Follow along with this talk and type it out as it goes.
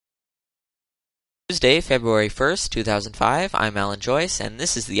Tuesday, February 1st, 2005. I'm Alan Joyce, and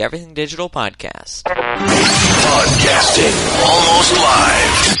this is the Everything Digital Podcast. Podcasting almost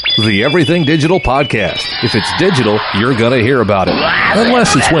live. The Everything Digital Podcast. If it's digital, you're going to hear about it.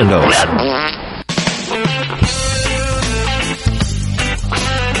 Unless it's Windows.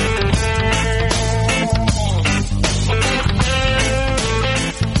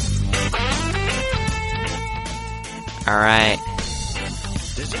 All right.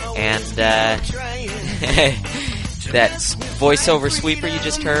 And that voiceover sweeper you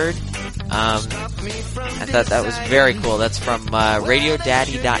just heard, I thought that was very cool. That's from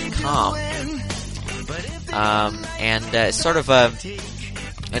RadioDaddy.com. And it's sort of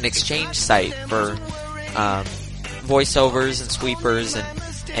an exchange site for voiceovers and sweepers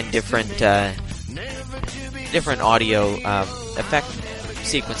and different audio effect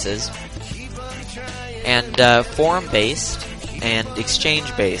sequences. And forum-based and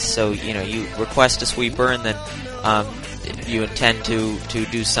exchange-based. So, you request a sweeper and then you intend to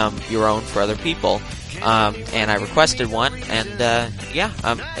do some your own for other people. And I requested one, and in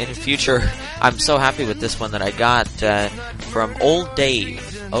the future, I'm so happy with this one that I got from Old Dave,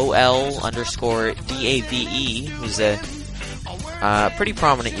 OL_DAVE, who's a pretty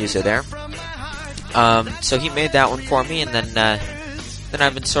prominent user there. So he made that one for me, and then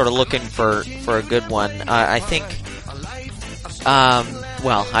I've been sort of looking for a good one. I think,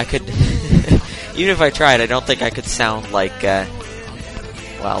 I could, even if I tried, I don't think I could sound like that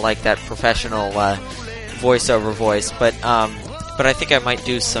professional voiceover voice. But I think I might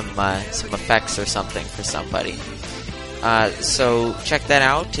do some effects or something for somebody. So check that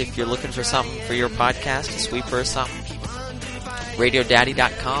out if you're looking for something for your podcast, a sweeper or something.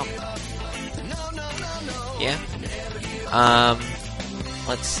 RadioDaddy.com. Yeah.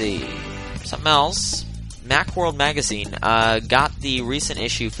 Let's see. Something else. Macworld Magazine got the recent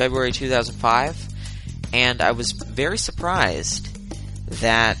issue, February 2005, and I was very surprised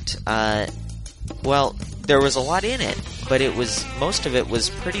that, there was a lot in it, but most of it was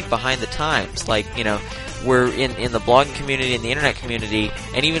pretty behind the times. Like, we're in the blogging community, in the internet community,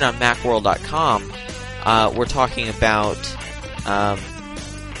 and even on Macworld.com, we're talking about,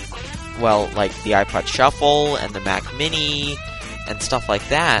 like the iPod Shuffle and the Mac Mini and stuff like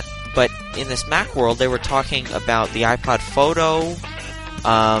that. But in this Macworld, they were talking about the iPod Photo,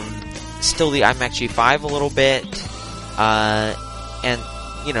 still the iMac G5 a little bit, and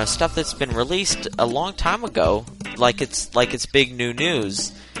stuff that's been released a long time ago, like it's big new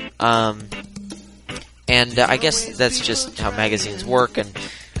news. And I guess that's just how magazines work, and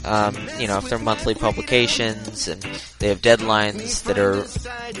if they're monthly publications and they have deadlines that are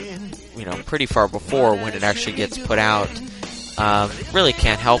pretty far before when it actually gets put out. Really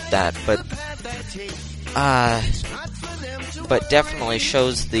can't help that, but definitely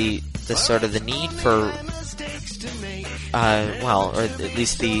shows the sort of the need for, or at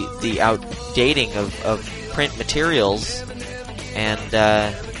least the outdating of print materials and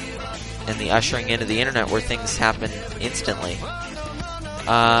the ushering into the internet where things happen instantly.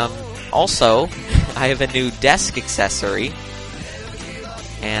 Also, I have a new desk accessory,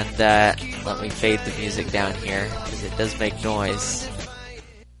 and let me fade the music down here, because it does make noise.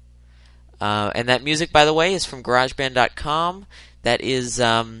 And that music, by the way, is from GarageBand.com. That is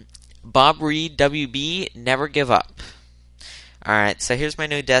Bob Reed, WB, Never Give Up. Alright, so here's my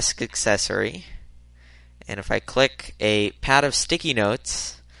new desk accessory. And if I click a pad of sticky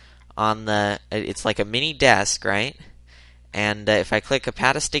notes on it's like a mini desk, right? And if I click a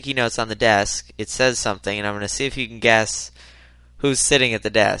pad of sticky notes on the desk, it says something, and I'm going to see if you can guess who's sitting at the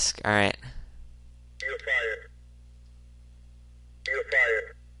desk. Alright. You're fired. You're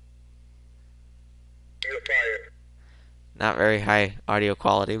fired. You're fired. Not very high audio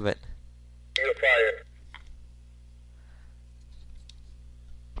quality, but... You're fired.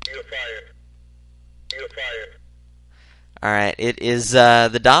 You're fired. You're fired. Alright, it is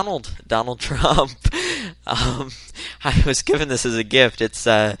the Donald Trump. I was given this as a gift. It's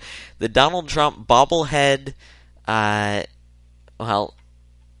the Donald Trump bobblehead, model,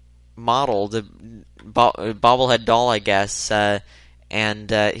 the bobblehead doll, I guess,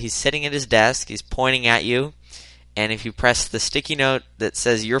 and he's sitting at his desk, he's pointing at you, and if you press the sticky note that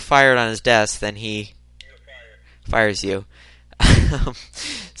says "you're fired" on his desk, then he fires you.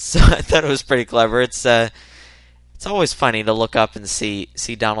 So I thought it was pretty clever. It's always funny to look up and see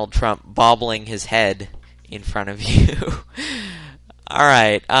Donald Trump bobbling his head in front of you. All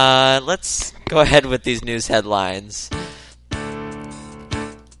right, let's go ahead with these news headlines.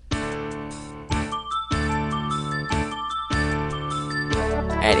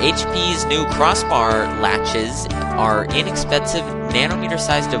 At HP's new crossbar latches are inexpensive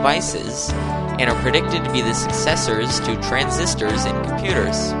nanometer-sized devices and are predicted to be the successors to transistors in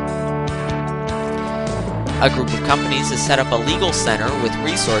computers. A group of companies has set up a legal center with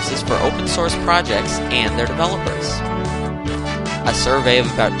resources for open-source projects and their developers. A survey of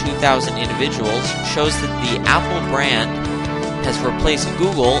about 2,000 individuals shows that the Apple brand has replaced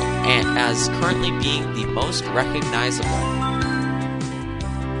Google as currently being the most recognizable.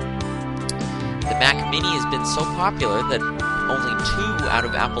 The Mac Mini has been so popular that only 2 out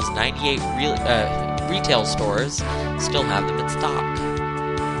of Apple's 98 retail stores still have them in stock.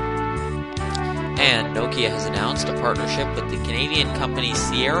 And Nokia has announced a partnership with the Canadian company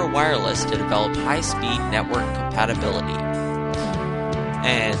Sierra Wireless to develop high-speed network compatibility.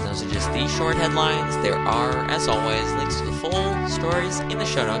 And those are just the short headlines. There are, as always, links to the full stories in the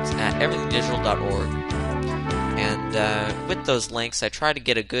show notes at EverythingDigital.org. And with those links, I try to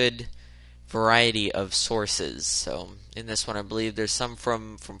get a good variety of sources. So in this one, I believe there's some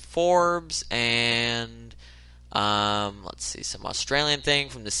from Forbes and let's see, some Australian thing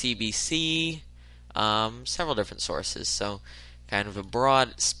from the CBC. Several different sources, so kind of a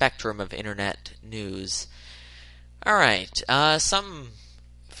broad spectrum of internet news. Alright, some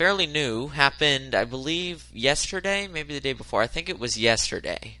fairly new happened, I believe, yesterday, maybe the day before. I think it was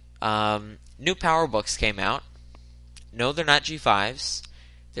yesterday. New PowerBooks came out. No, they're not G5s.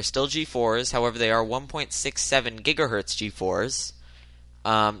 They're still G4s, however, they are 1.67 gigahertz G4s.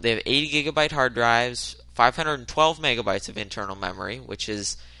 They have 80 gigabyte hard drives, 512 megabytes of internal memory, which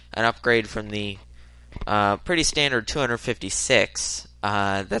is an upgrade from the pretty standard 256.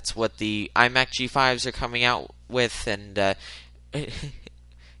 That's what the iMac G5s are coming out with, and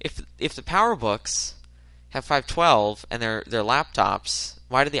if the PowerBooks have 512 and they're laptops,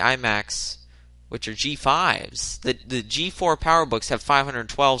 why do the iMacs, which are G5s, the G4 PowerBooks have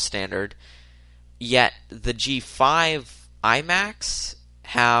 512 standard, yet the G5 iMacs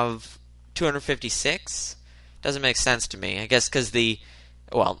have 256? Doesn't make sense to me. I guess because the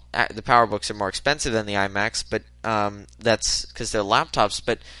PowerBooks are more expensive than the iMacs, but that's because they're laptops.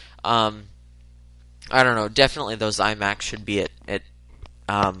 But I don't know. Definitely, those iMacs should be at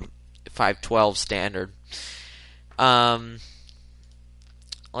 512 standard.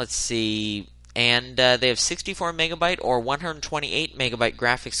 Let's see, and they have 64 megabyte or 128 megabyte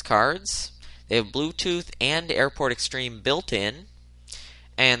graphics cards. They have Bluetooth and Airport Extreme built in,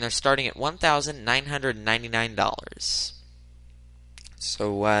 and they're starting at $1,999.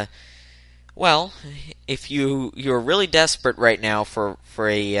 So, well, if you're really desperate right now for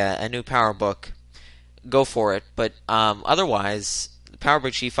a new PowerBook, go for it. But otherwise, the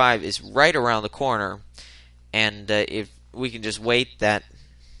PowerBook G5 is right around the corner, and if we can just wait that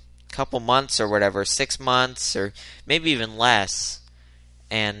couple months or whatever, 6 months or maybe even less,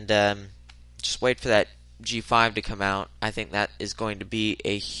 and just wait for that G5 to come out, I think that is going to be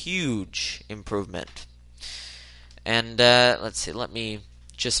a huge improvement. And let's see, let me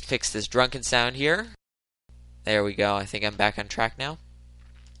just fix this drunken sound here. There we go. I think I'm back on track now.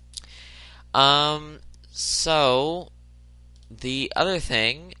 So the other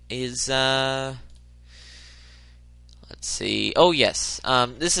thing is, let's see. Oh yes,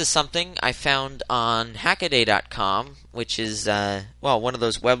 this is something I found on Hackaday.com, which is one of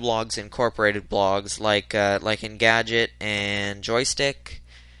those weblogs incorporated blogs like Engadget and Joystick,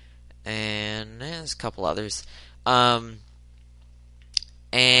 and there's a couple others. And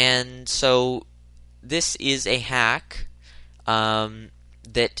so this is a hack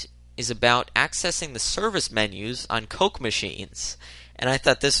that is about accessing the service menus on Coke machines, and I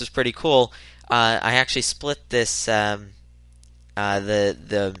thought this was pretty cool. I actually split this the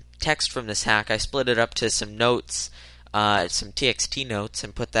text from this hack. I split it up to some notes, some TXT notes,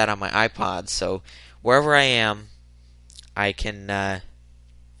 and put that on my iPod. So wherever I am, I can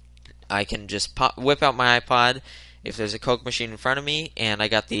just whip out my iPod if there's a Coke machine in front of me, and I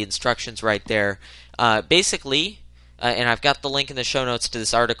got the instructions right there. Basically, and I've got the link in the show notes to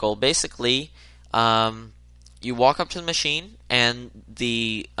this article. Basically, you walk up to the machine, and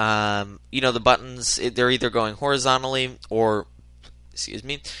the the buttons, they're either going horizontally or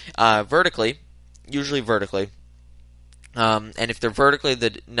vertically, usually vertically. And if they're vertically,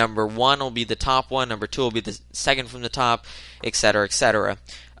 the number 1 will be the top one, number 2 will be the second from the top, etc., etc.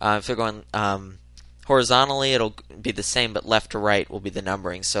 If they're going horizontally, it'll be the same, but left to right will be the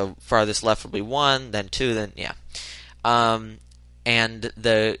numbering. So farthest left will be 1, then 2, then yeah. And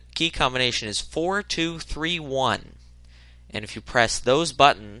the key combination is 4231. And if you press those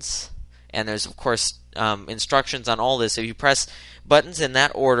buttons, and there's of course instructions on all this. If you press buttons in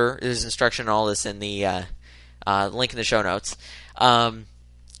that order, there's instruction on all this in the link in the show notes.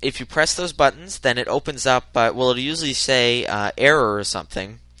 if you press those buttons, then it opens up, it'll usually say error or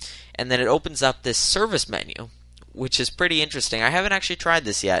something, and then it opens up this service menu, which is pretty interesting. I haven't actually tried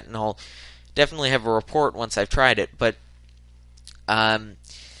this yet, and I'll definitely have a report once I've tried it, but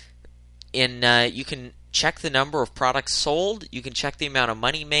you can check the number of products sold, you can check the amount of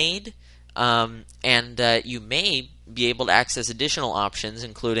money made, and you may be able to access additional options,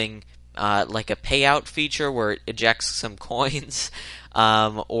 including like a payout feature where it ejects some coins,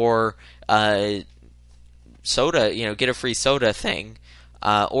 or soda, get a free soda thing,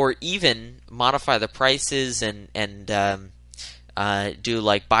 or even modify the prices and do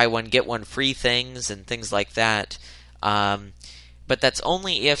like buy one get one free things and things like that. But that's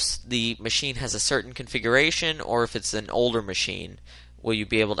only if the machine has a certain configuration, or if it's an older machine will you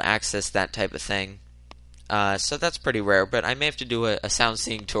be able to access that type of thing. So that's pretty rare, but I may have to do a sound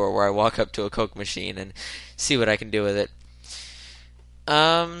seeing tour where I walk up to a Coke machine and see what I can do with it.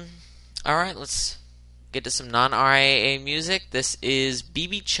 Alright, let's get to some non-RIAA music. This is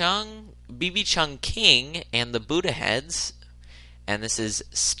BB Chung King and the Buddha Heads, and this is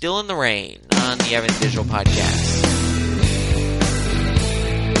Still in the Rain on the Everything Digital Podcast.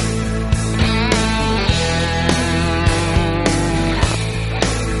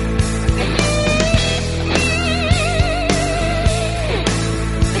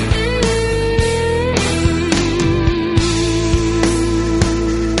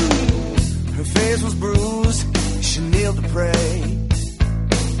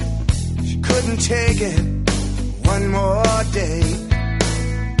 Take it one more day.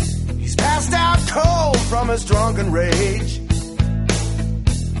 He's passed out cold from his drunken rage.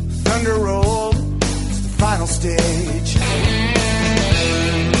 Thunder rolled to the final stage.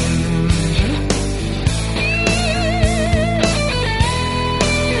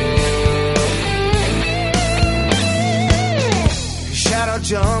 His shadow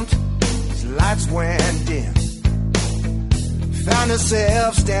jumped, his lights went dim. Found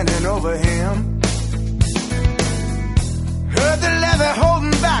herself standing over him. Heard the levee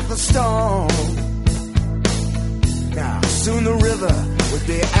holding back the storm. Now soon the river would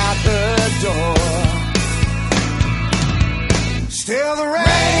be at her door. Still the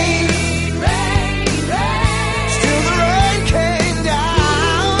rain, still the rain came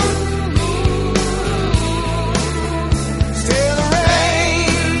down. Still the rain,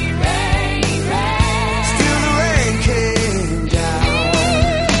 still the rain came down.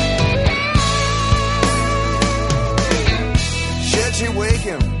 Should she wake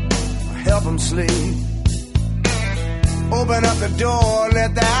him or help him sleep? Open up the door,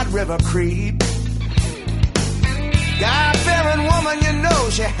 let that river creep. God-fearing woman, you know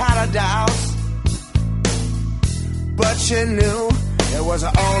she had her doubts, but she knew it was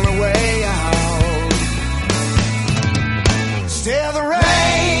the only way out. Still the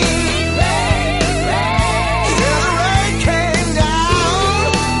rain, still the rain came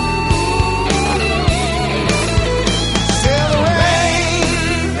down. Still the rain,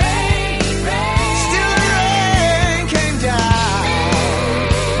 still the rain came down.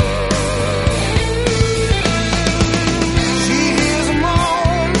 She hears a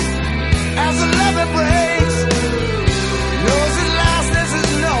moan as the levee breaks. Knows at last this is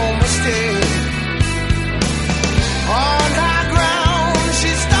no mistake. On high ground,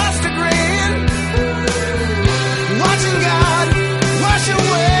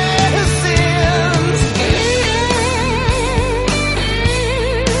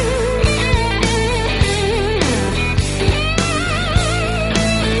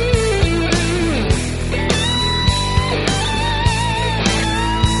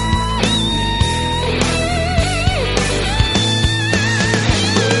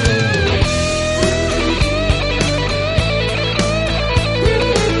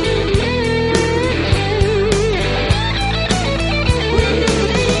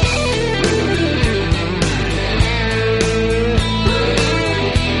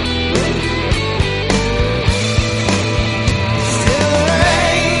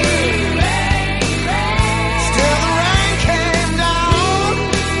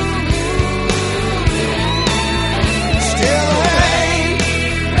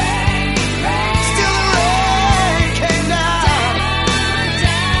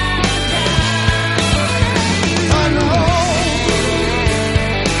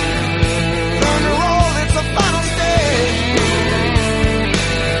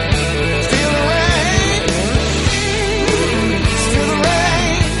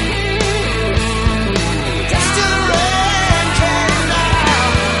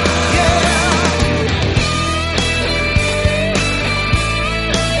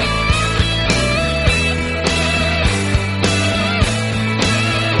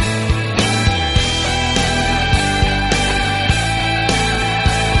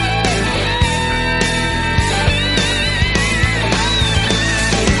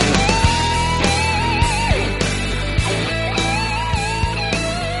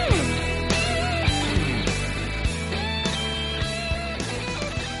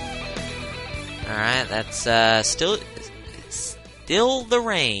 Alright, that's still the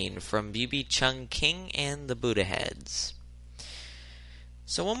Rain from BB Chung King and the Buddha Heads.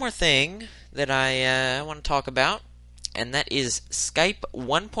 So one more thing that I want to talk about, and that is Skype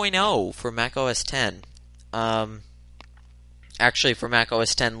 1.0 for Mac OS X. Actually, for Mac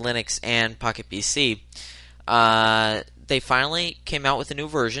OS X, Linux, and Pocket PC. They finally came out with a new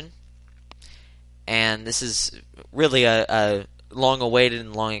version, and this is really a long-awaited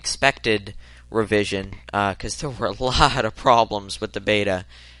and long-expected revision, because there were a lot of problems with the beta,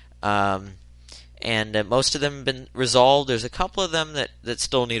 and most of them have been resolved. There's a couple of them that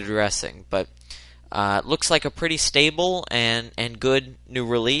still need addressing, but it looks like a pretty stable and good new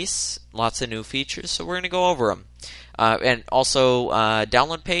release. Lots of new features, so we're going to go over them. And also,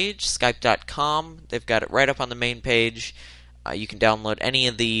 download page, Skype.com. They've got it right up on the main page. You can download any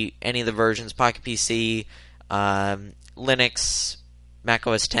of the versions, Pocket PC, Linux, Mac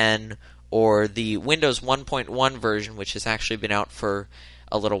OS X, or the Windows 1.1 version, which has actually been out for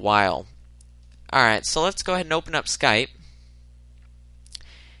a little while. Alright, so let's go ahead and open up Skype.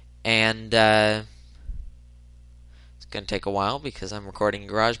 And it's going to take a while because I'm recording in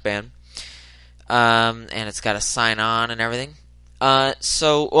GarageBand. And it's got to sign on and everything. I'll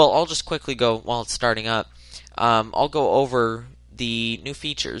just quickly go while it's starting up. I'll go over the new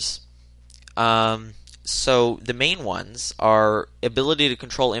features. So the main ones are ability to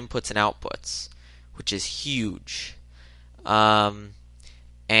control inputs and outputs, which is huge. And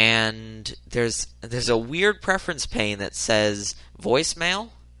there's a weird preference pane that says voicemail,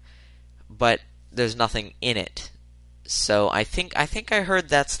 but there's nothing in it. So I think I heard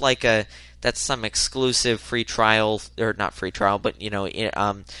that's some exclusive free trial, or not free trial, but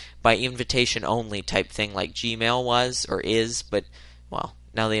by invitation only type thing like Gmail was or is, but well,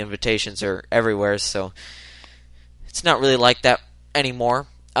 now the invitations are everywhere, so it's not really like that anymore.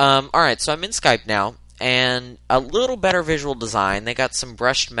 Alright, so I'm in Skype now, and a little better visual design. They got some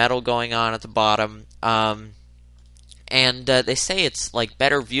brushed metal going on at the bottom, and they say it's like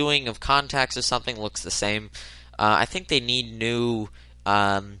better viewing of contacts or something. Looks the same. I think they need new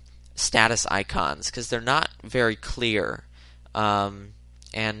status icons because they're not very clear, and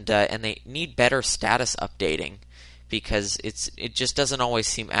they need better status updating because it just doesn't always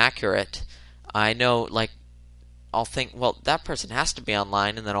seem accurate. I know, like, I'll think, well, that person has to be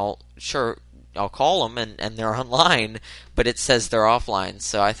online, and then I'll call them and they're online, but it says they're offline.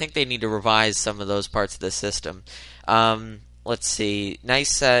 So I think they need to revise some of those parts of the system. Let's see,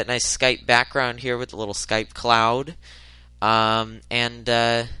 nice Skype background here with the little Skype cloud, and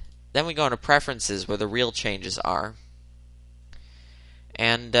then we go into preferences where the real changes are,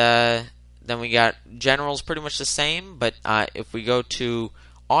 and then we got general's pretty much the same, but if we go to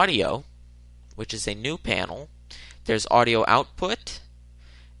audio, which is a new panel, there's audio output,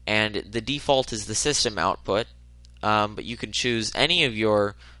 and the default is the system output, but you can choose any of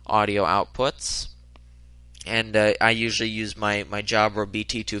your audio outputs, and I usually use my Jabra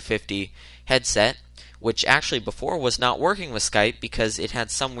BT250 headset, which actually before was not working with Skype because it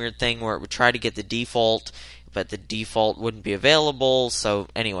had some weird thing where it would try to get the default, but the default wouldn't be available. So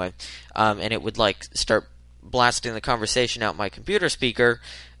anyway, and it would like start blasting the conversation out my computer speaker,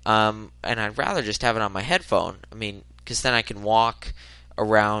 and I'd rather just have it on my headphone. I mean, because then I can walk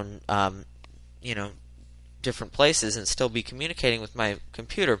around, different places and still be communicating with my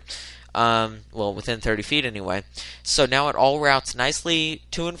computer. Within 30 feet anyway. So now it all routes nicely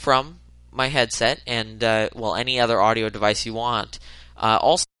to and from my headset and any other audio device you want.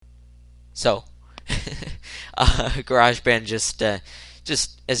 GarageBand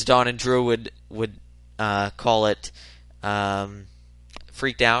just as Dawn and Drew would call it,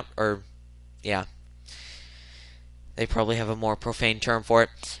 freaked out, or yeah, they probably have a more profane term for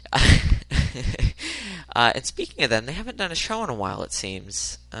it. And speaking of them, they haven't done a show in a while, it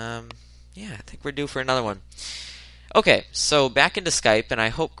seems. I think we're due for another one. Okay, so back into Skype, and I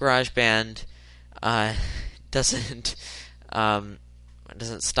hope GarageBand doesn't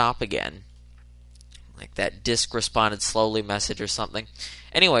stop again. Like that disk responded slowly message or something.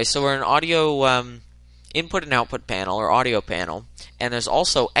 Anyway, so we're in audio input and output panel, or audio panel, and there's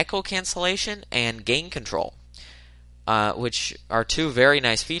also echo cancellation and gain control, which are two very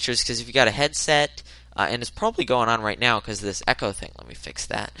nice features, because if you got a headset, and it's probably going on right now because of this echo thing. Let me fix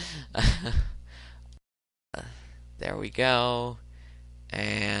that. There we go.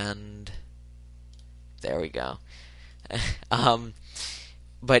 And there we go.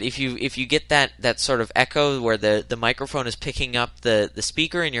 But if you get that sort of echo where the microphone is picking up the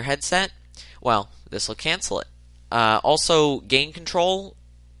speaker in your headset, well, this will cancel it. Also, gain control,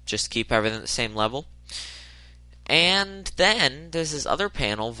 just keep everything at the same level. And then there's this other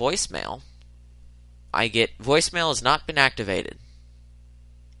panel, voicemail. I get voicemail has not been activated.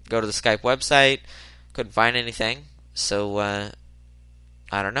 Go to the Skype website, couldn't find anything. So, I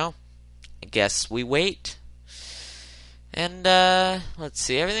don't know. I guess we wait. And, let's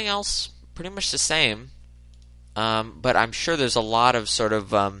see, everything else pretty much the same. But I'm sure there's a lot of sort of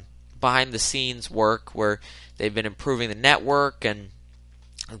behind-the-scenes work where they've been improving the network and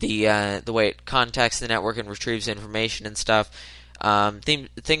the way it contacts the network and retrieves information and stuff.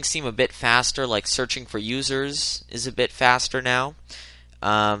 Things seem a bit faster, like searching for users is a bit faster now.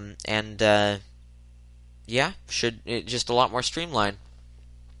 Just a lot more streamlined.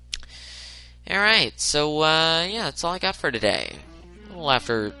 Alright, so, that's all I got for today. A little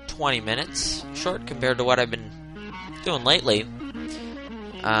after 20 minutes. Short compared to what I've been doing lately.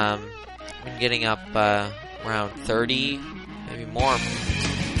 I've been getting up, around 30, maybe more.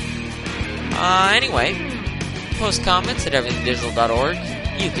 Anyway, post comments at everythingdigital.org.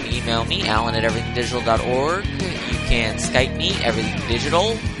 You can email me, Alan at everythingdigital.org. You can Skype me,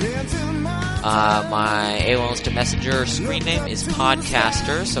 everythingdigital. My AOL Instant Messenger screen name is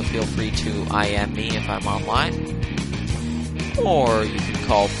Podcaster, so feel free to IM me if I'm online. Or you can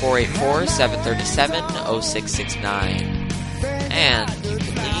call 484-737-0669. And you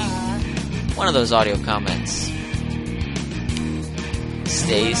can leave one of those audio comments.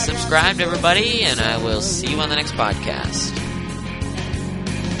 Stay subscribed, everybody, and I will see you on the next podcast.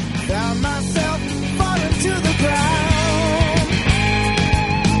 Found myself falling to the ground,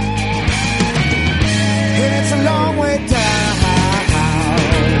 and it's a long way down.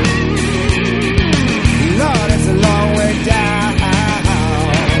 Lord, it's a long way down.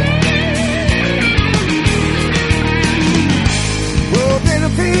 Broken to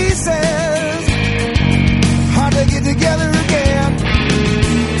pieces, hard to get together again.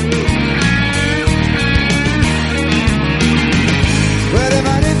 But if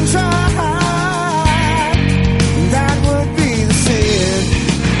I didn't try, that would be the sin.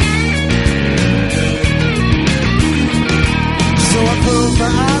 So I close my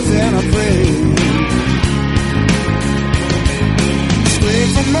eyes and I pray. Scream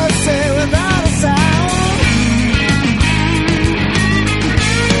for mercy without a sound.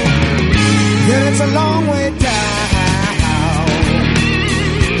 Then it's a long way down.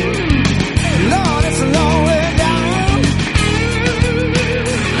 Lord, it's a long way down.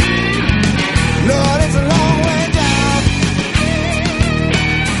 Lord, it's a long way down.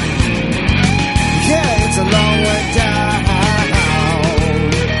 Yeah, it's a long way down.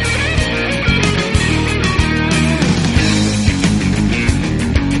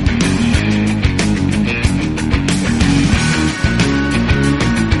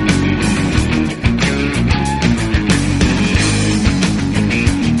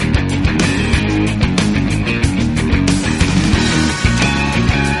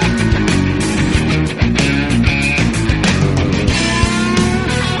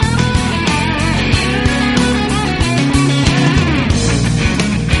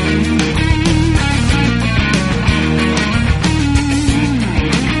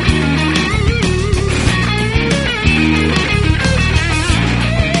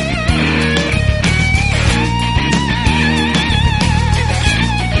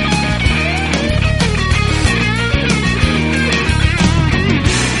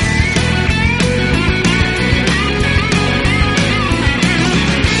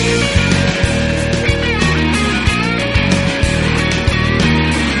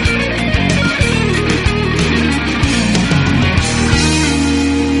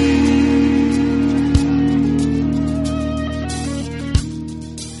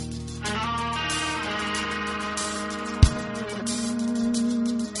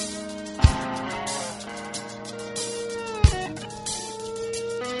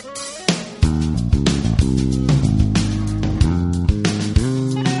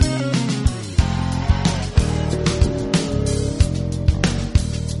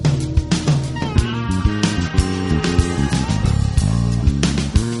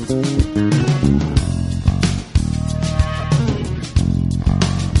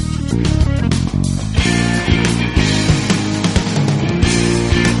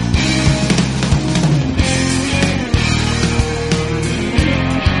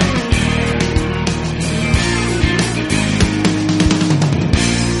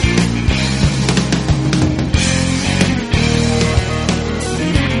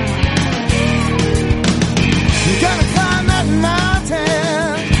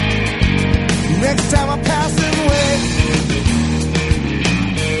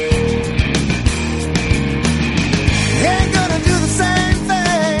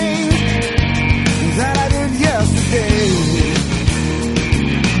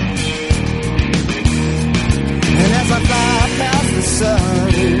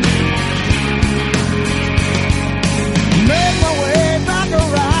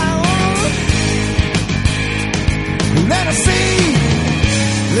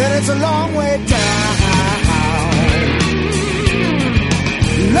 and it's a long way down.